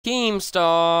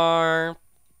Keemstar.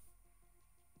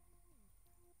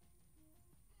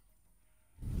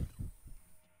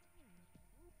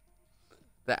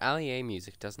 The Allier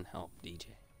music doesn't help, DJ.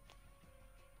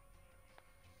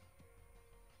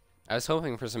 I was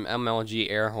hoping for some MLG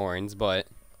air horns, but...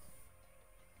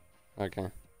 Okay.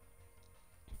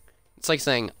 It's like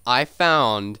saying, I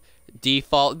found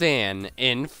Default Dan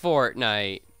in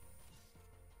Fortnite.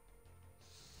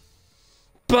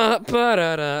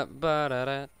 Ba-da-da,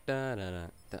 ba-da-da,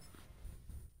 da-da-da.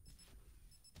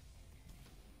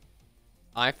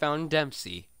 I found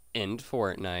Dempsey in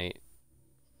Fortnite.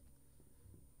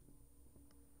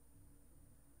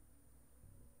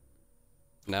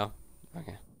 No?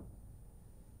 Okay.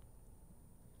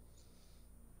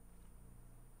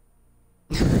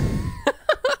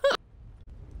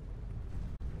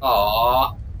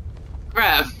 Aww.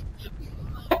 Crap.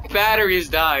 My batteries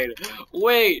died.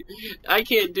 Wait. I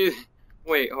can't do...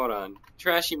 Wait, hold on.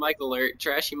 Trashy Mike alert.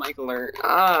 Trashy Mike alert.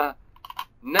 Ah.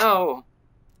 No.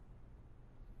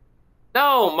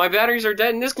 No, my batteries are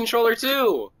dead in this controller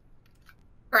too.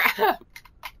 Crap.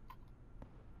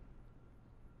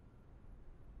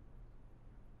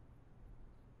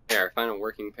 There, I found a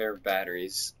working pair of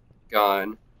batteries.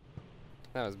 Gone.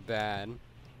 That was bad.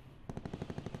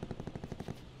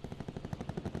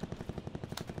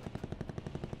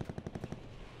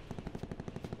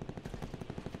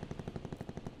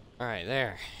 Alright,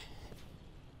 there.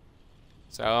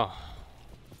 So,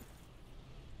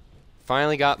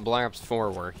 finally got Black Ops 4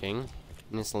 working,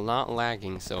 and it's not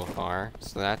lagging so far,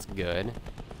 so that's good.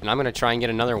 And I'm gonna try and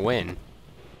get another win.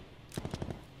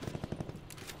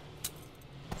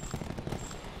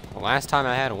 The last time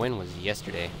I had a win was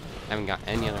yesterday. I haven't got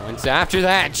any other wins after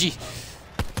that. Gee.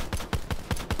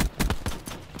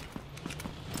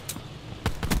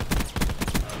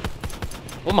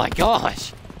 Oh my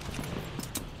gosh.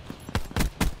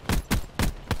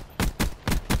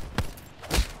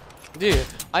 Dude,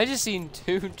 I just seen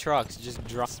 2 trucks just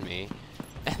drop me,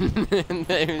 and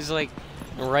it was like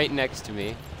right next to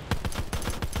me.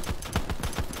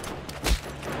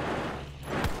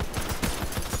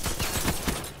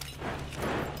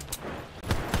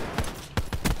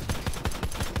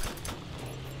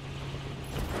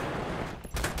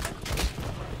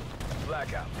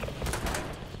 Blackout.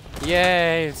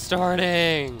 Yay, it's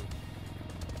starting!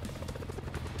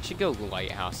 I should go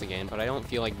Lighthouse again, but I don't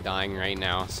feel like dying right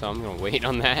now, so I'm gonna wait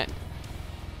on that.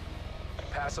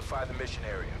 Pacify the mission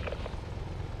area.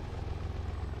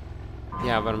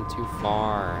 Yeah, but I'm too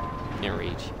far. Can't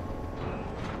reach.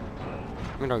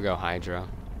 I'm gonna go Hydra.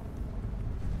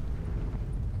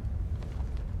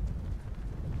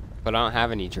 But I don't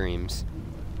have any dreams.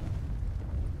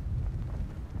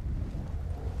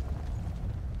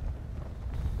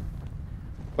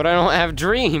 But I don't have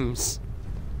dreams!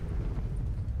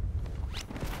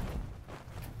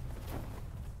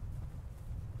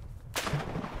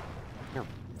 You're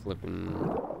flipping...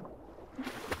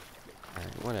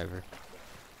 Alright, whatever.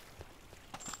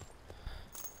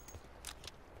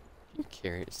 You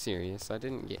carry it serious. I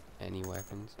didn't get any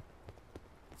weapons.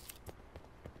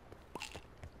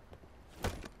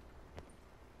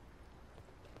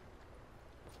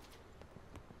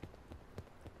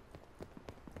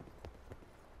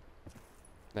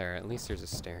 There, at least there's a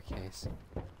staircase.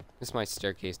 This is my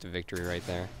staircase to victory right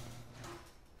there.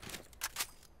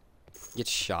 Get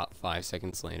shot 5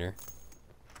 seconds later.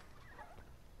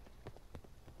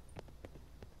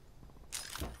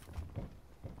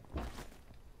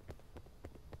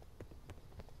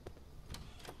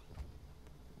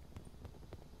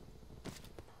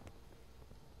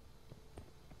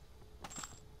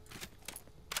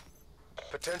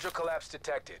 Potential collapse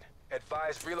detected.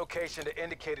 Advise relocation to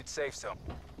indicated safe zone.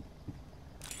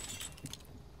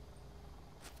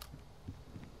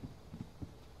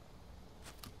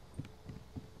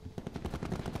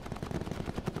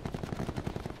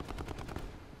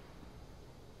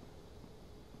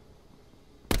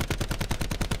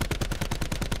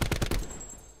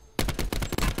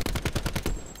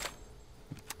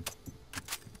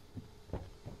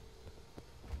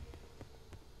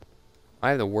 I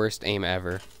have the worst aim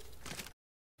ever.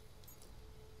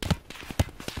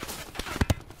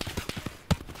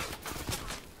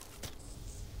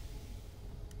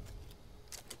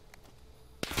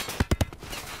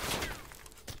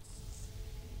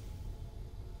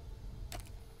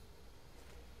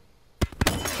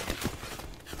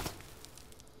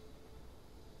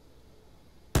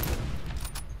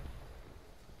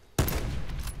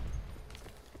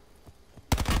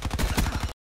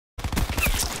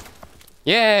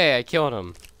 Yay, I killed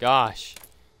him. Gosh,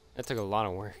 that took a lot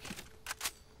of work.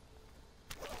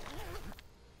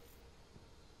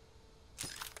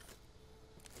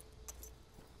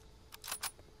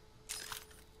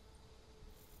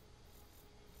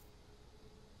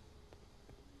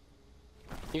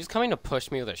 He was coming to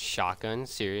push me with a shotgun,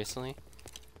 seriously?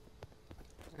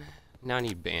 Now I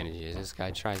need bandages. This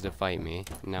guy tries to fight me.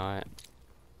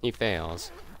 He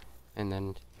fails. And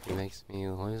then he makes me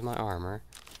lose my armor.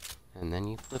 And then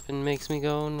he flippin' makes me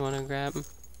go and wanna grab him.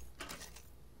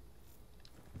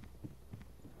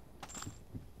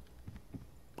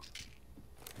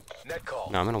 Net call.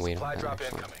 No, I'm gonna wait Supply on that, drop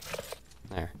actually. incoming.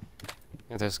 There.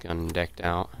 Got this gun decked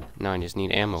out. Now I just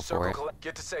need ammo for it.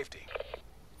 Get to safety.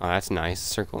 Oh, that's nice.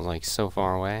 Circle's like so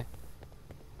far away.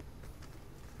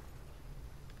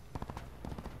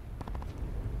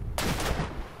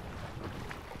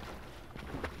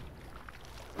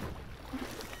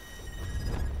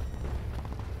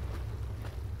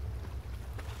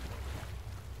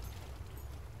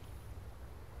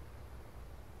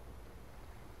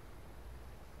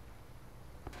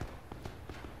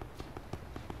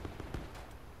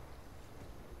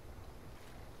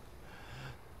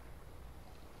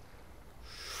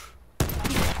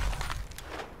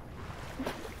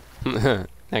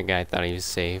 That guy thought he was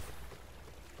safe.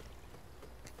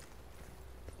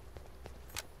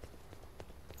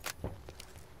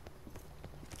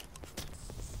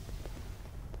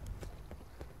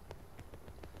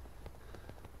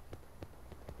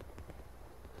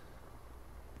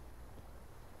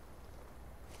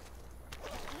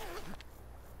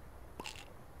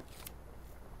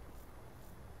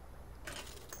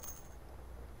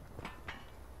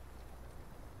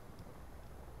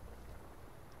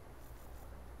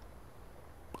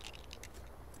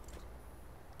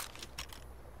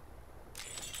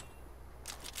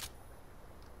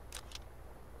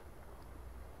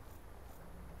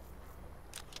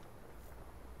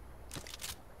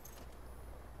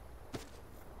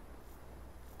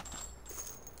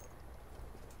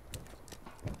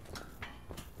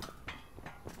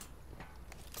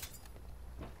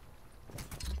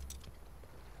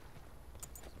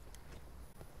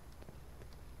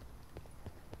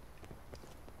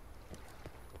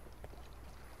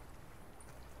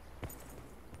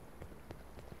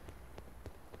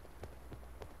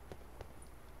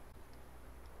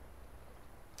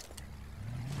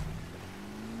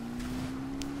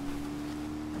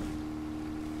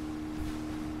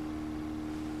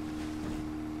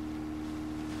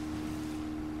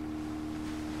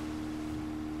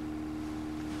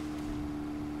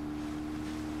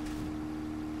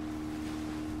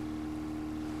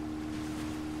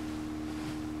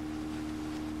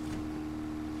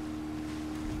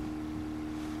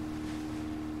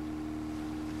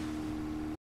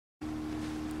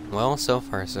 Well, so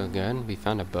far so good. We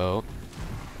found a boat.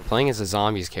 We're playing as a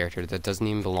zombies character that doesn't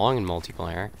even belong in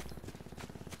multiplayer.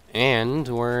 And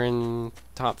we're in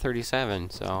top 37,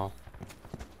 so...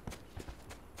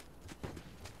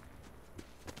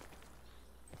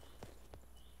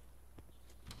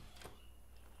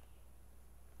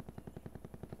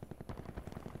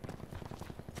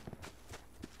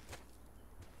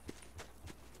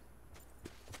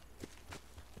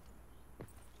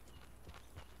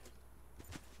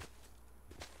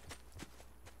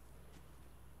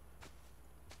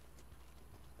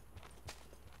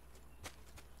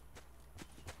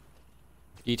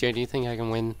 DJ, do you think I can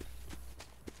win?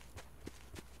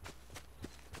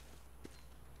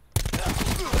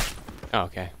 Oh,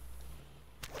 okay.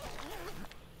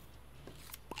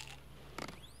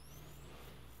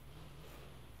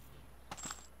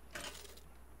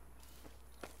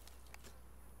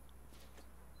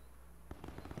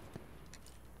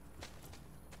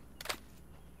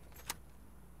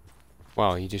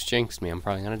 Wow, you just jinxed me. I'm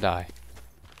probably gonna die.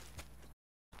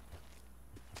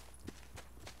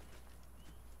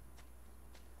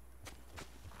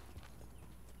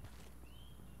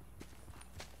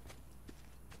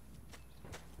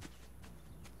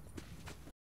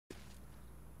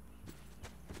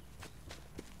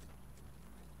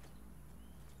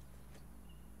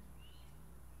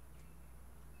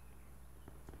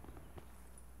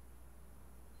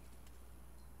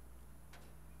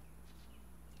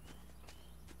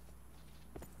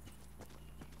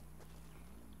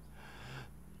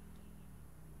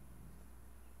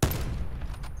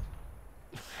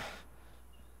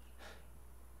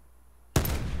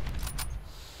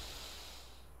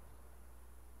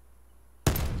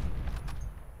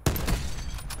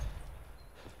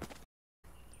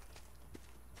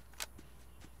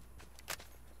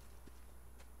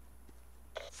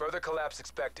 Further collapse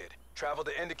expected. Travel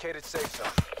to indicated safe zone.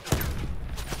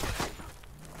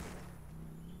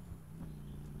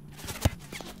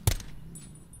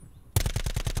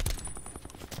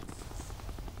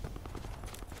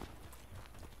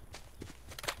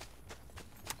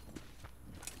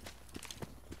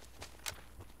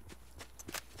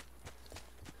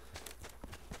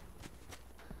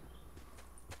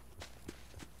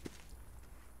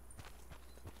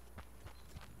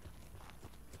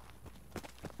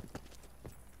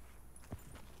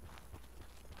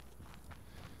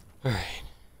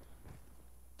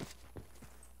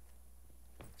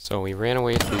 So we ran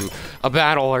away from a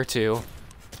battle or two.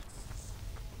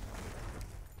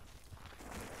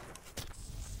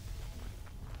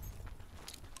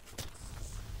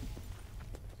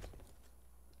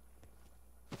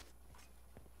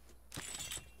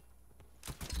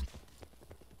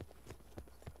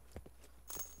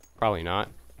 Probably not.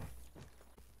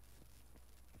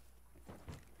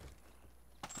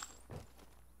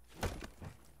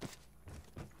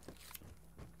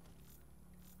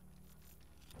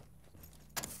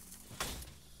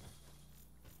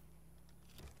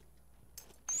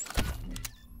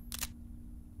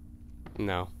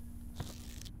 No.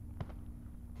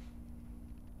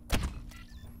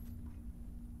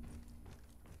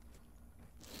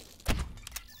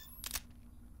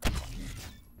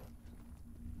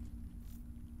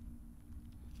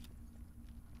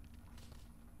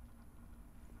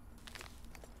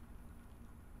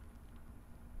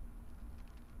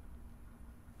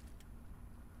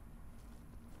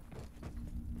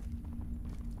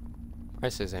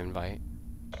 Where's his invite?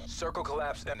 Circle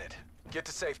collapse imminent. Get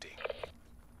to safety.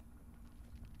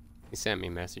 He sent me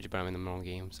a message, but I'm in the middle of the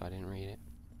game, so I didn't read it.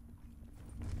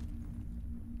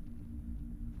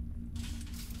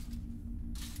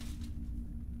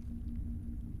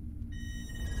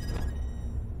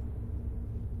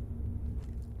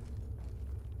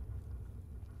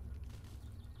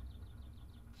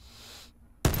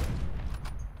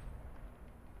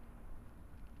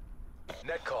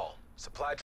 Net call.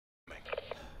 Supply.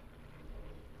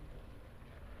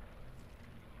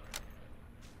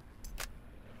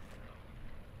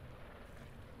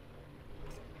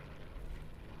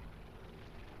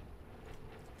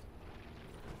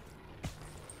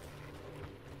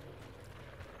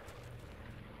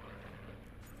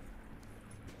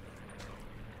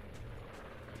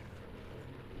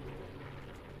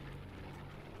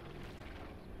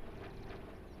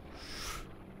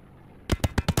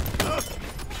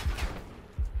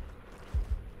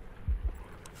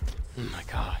 Oh my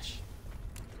gosh.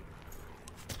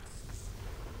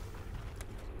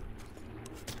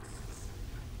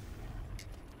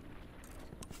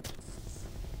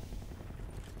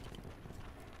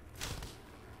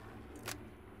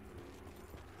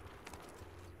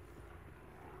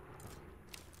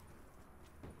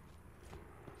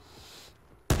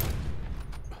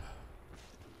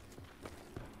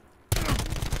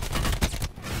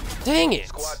 Dang it!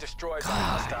 Squad destroyed by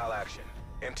hostile action.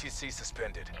 MTC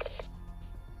suspended.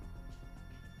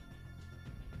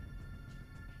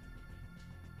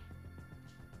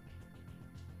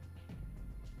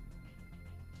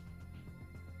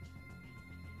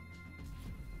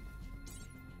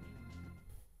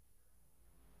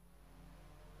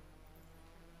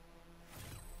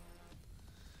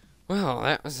 Well,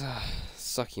 that was a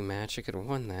sucky match. I could have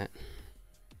won that.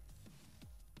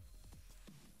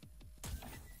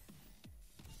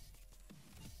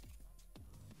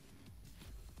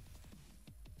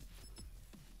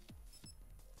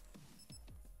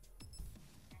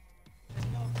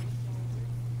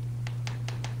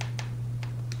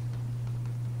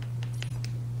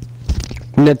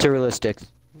 Naturalistic.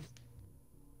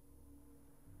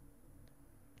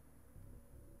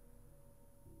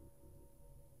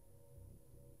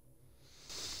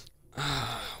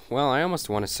 Well, I almost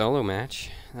won a solo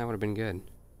match. That would have been good.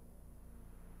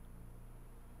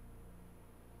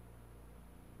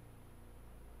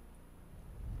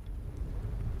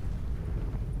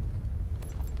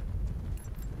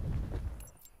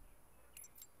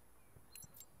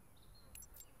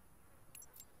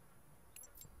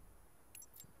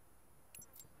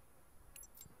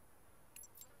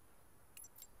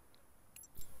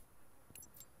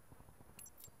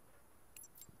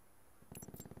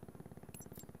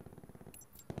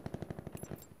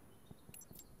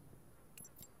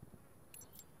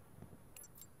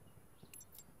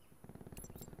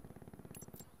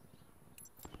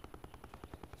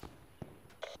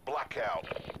 Blackout.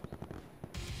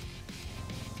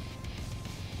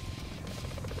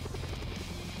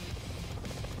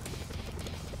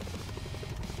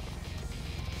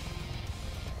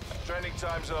 Training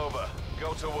time's over.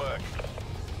 Go to work.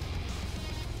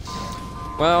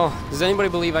 Well, does anybody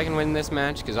believe I can win this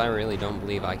match? Because I really don't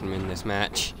believe I can win this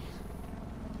match.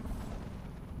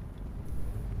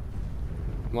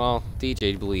 Well,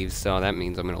 DJ believes, so that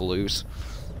means I'm gonna lose.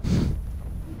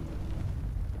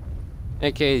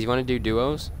 Hey, Kays, you want to do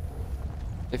duos?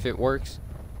 If it works?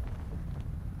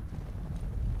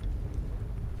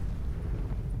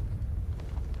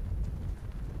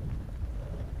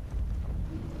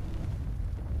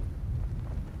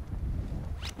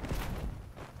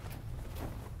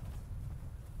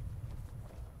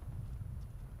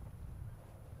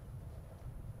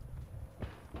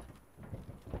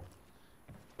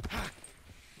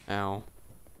 Ow.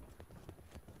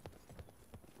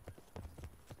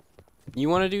 You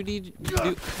want to do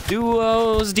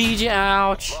duos, DJ?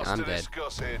 Ouch! Lots I'm to dead.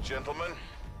 discuss here, gentlemen.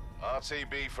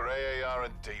 RTB for AAR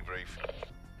and debrief.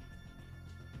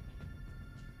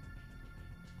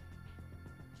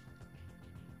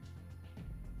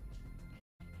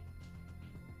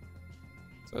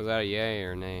 So is that a yay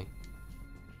or nay?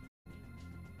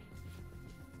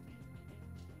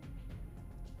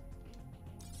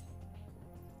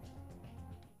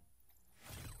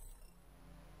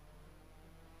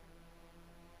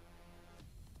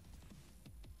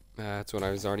 That's what I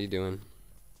was already doing.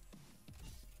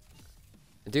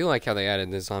 I do like how they added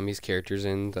the zombies characters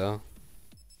in, though.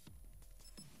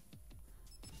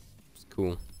 It's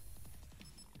cool.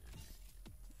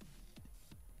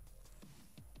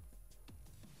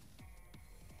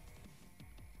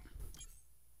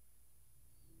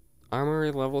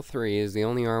 Armor level 3 is the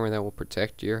only armor that will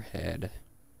protect your head.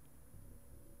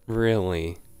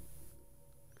 Really?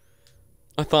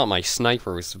 I thought my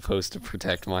sniper was supposed to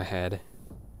protect my head.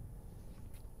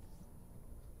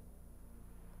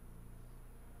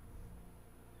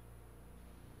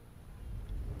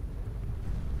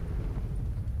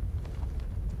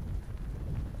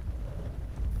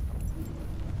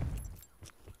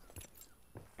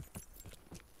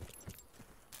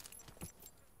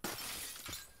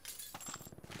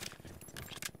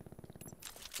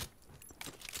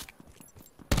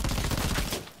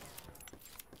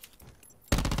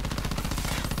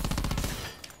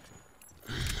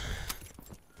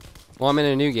 Well, I'm in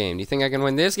a new game. Do you think I can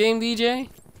win this game, DJ?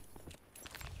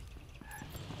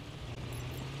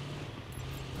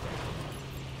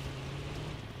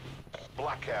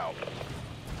 Blackout.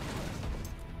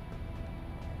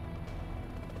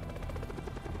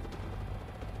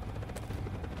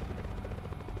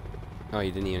 Oh,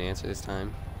 you didn't even answer this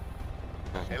time.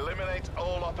 Okay. Eliminate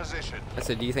all opposition. I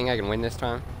said, do you think I can win this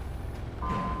time?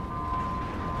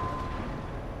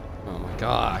 Oh my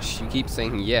gosh, you keep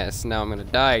saying yes, now I'm gonna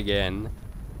die again.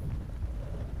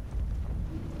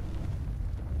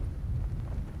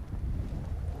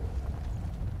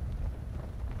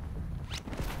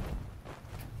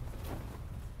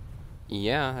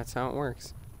 Yeah, that's how it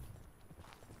works.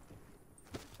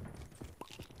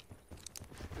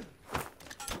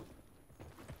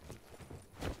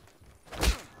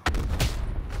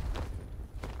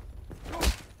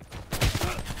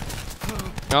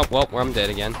 Oh, well, I'm dead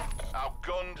again.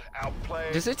 Outgunned,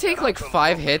 outplayed. Does it take like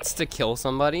 5 hits to kill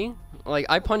somebody? Like,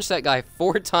 I punched that guy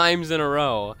 4 times in a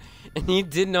row, and he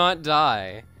did not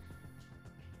die.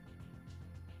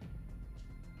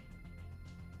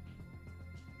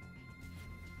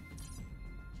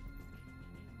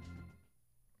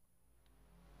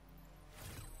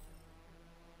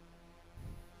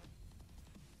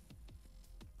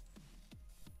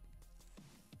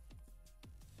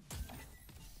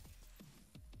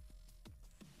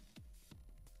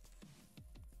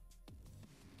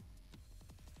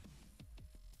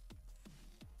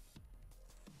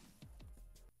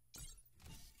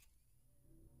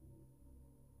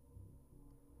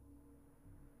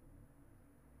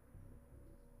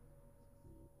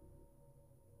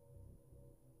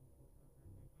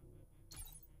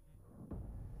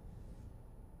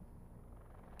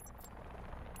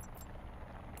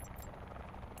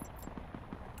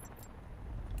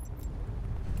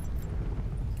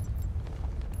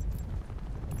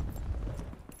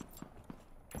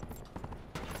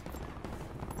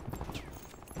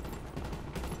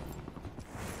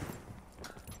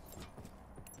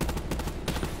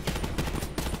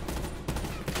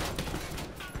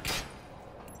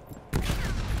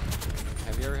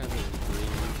 Have you ever had a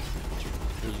dream?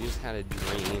 You just had a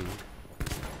dream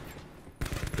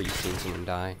where you've seen someone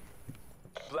die.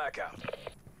 Blackout.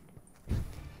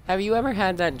 Have you ever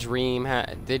had that dream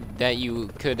did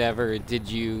you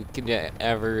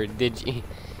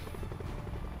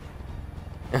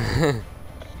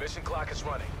Mission clock is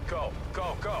running. Go,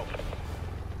 go, go.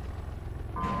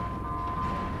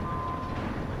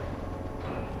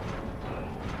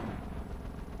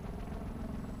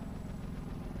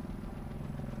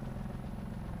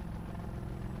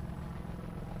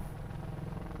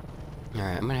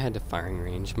 Alright, I'm gonna head to firing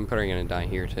range. I'm probably gonna die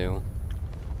here too.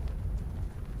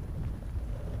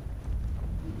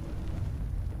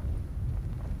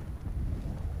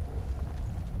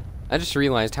 I just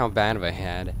realized how bad of a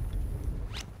head.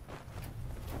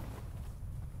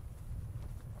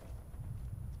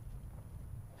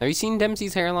 Have you seen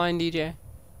Dempsey's hairline, DJ?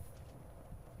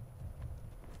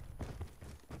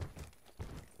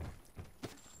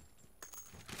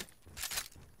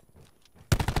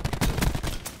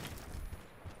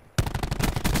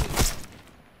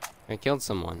 I killed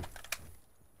someone.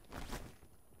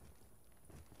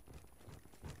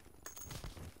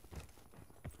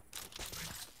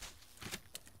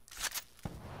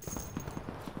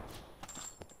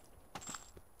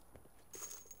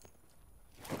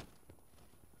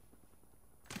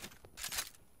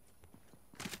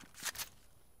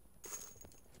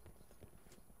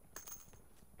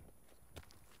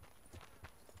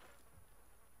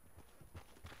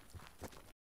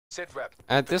 Sit rep.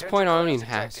 At this Potential point, I don't collapse even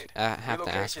have detected.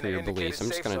 to ask Relocation for your to indicated beliefs. I'm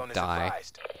just safe gonna zone is die.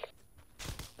 advised.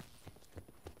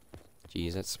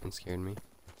 Jeez, that one scared me.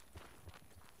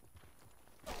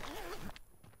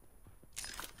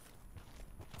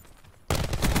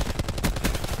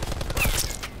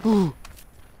 Ooh.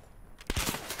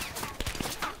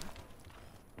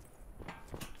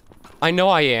 I know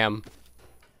I am.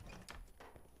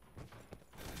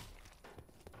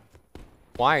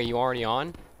 Why, are you already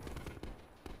on?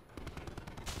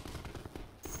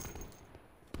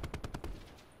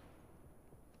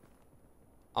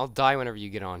 I'll die whenever you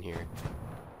get on here.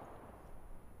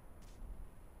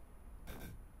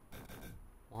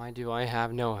 Why do I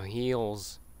have no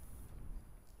heals?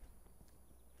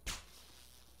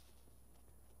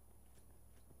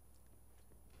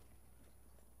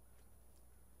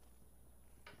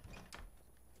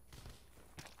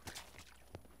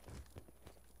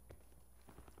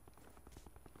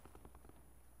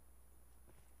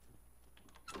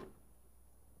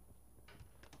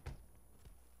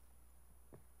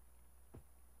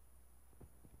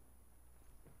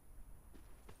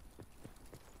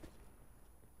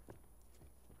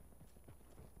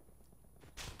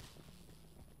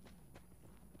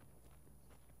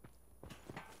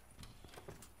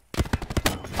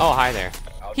 Oh, hi there.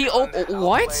 He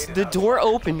what? The door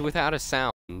opened without a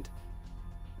sound.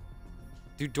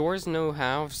 Do doors know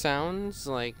how sounds?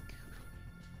 Like,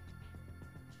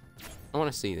 I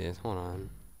want to see this. Hold on.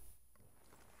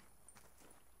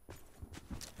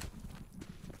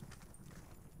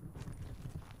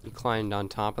 You climbed on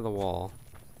top of the wall.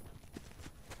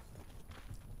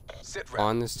 Sit rep.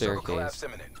 On the Circle collapse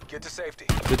staircase. imminent. Get to safety.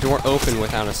 The door opened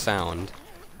without a sound.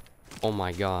 Oh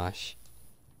my gosh.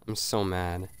 I'm so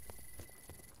mad.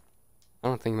 I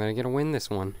don't think I'm gonna get a win this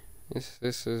one. This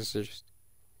is just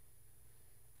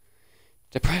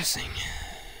depressing.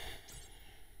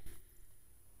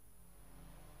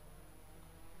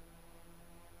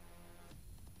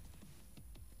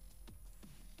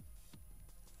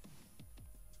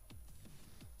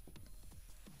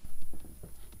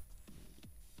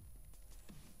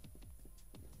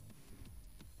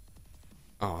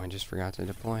 Oh, I just forgot to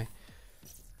deploy.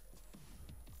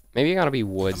 Maybe you gotta be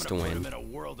woods to I'm gonna win. put him in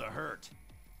a world of hurt.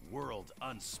 World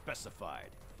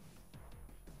unspecified.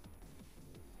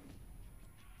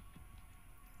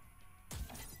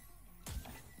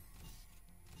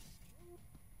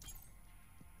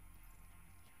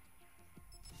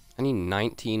 I need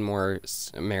 19 more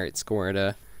merit score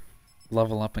to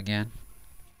level up again.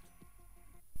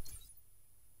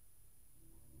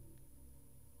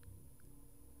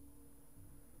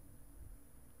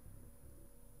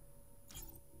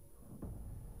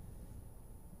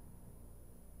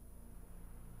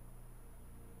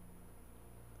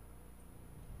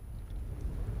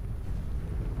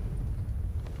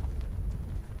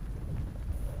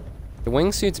 The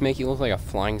wingsuits make you look like a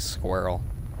flying squirrel.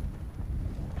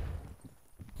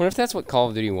 What if that's what Call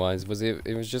of Duty was?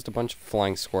 It was just a bunch of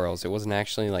flying squirrels. It wasn't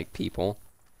actually like people.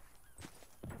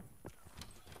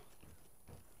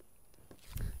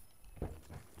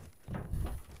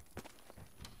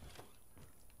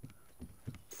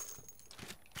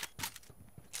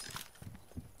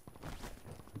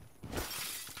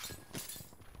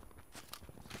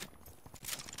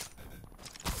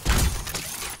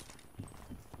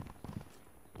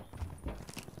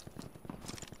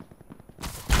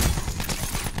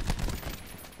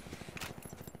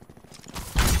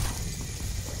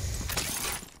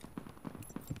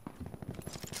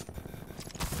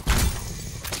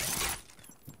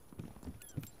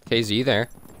 KZ there.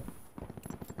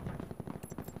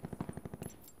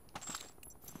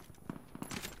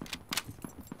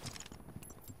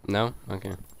 No?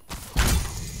 Okay.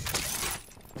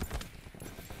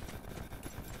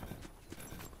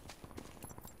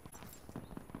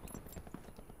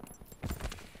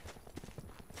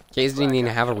 KZ didn't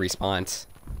even have a response.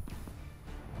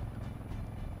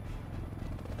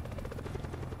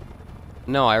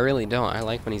 No, I really don't. I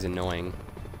like when he's annoying.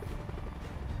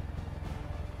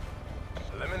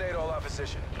 Eliminate all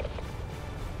opposition.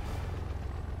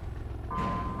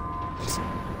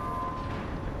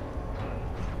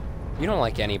 You don't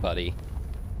like anybody.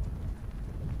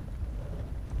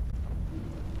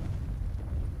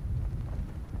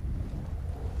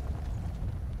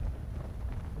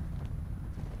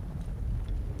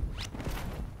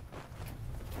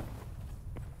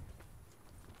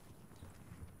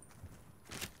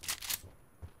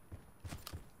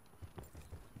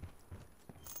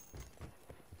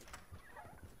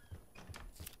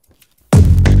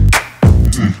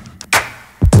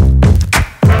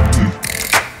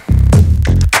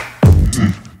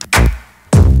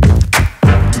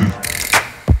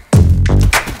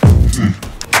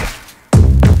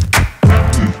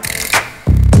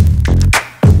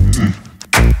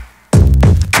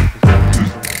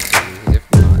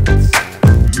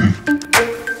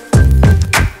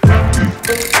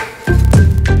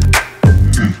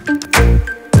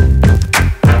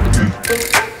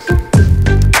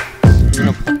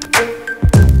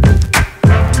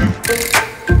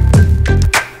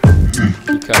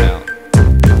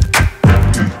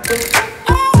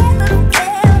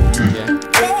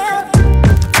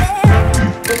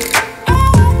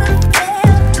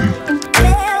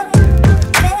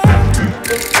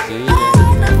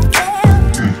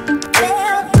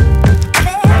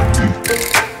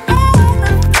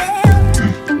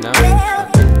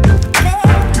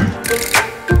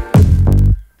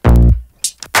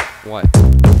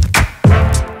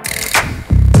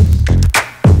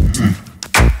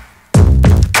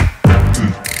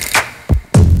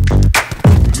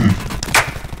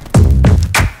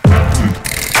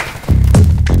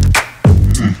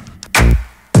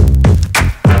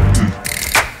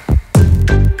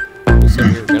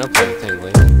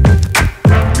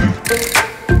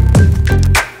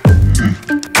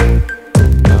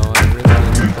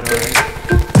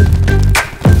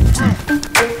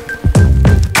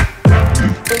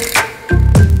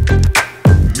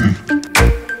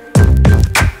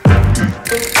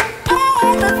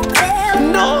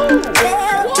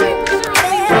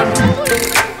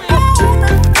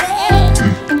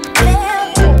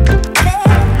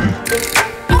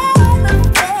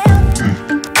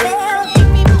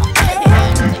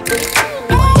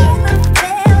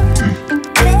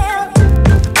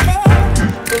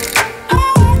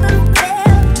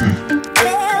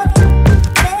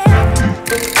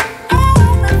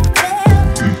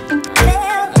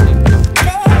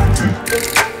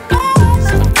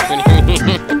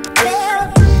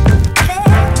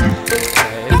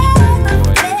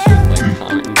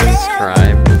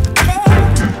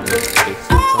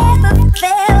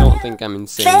 like I'm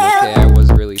insane, okay? I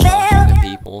was really talking to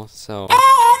people, so,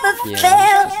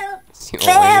 yeah. See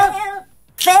you all later.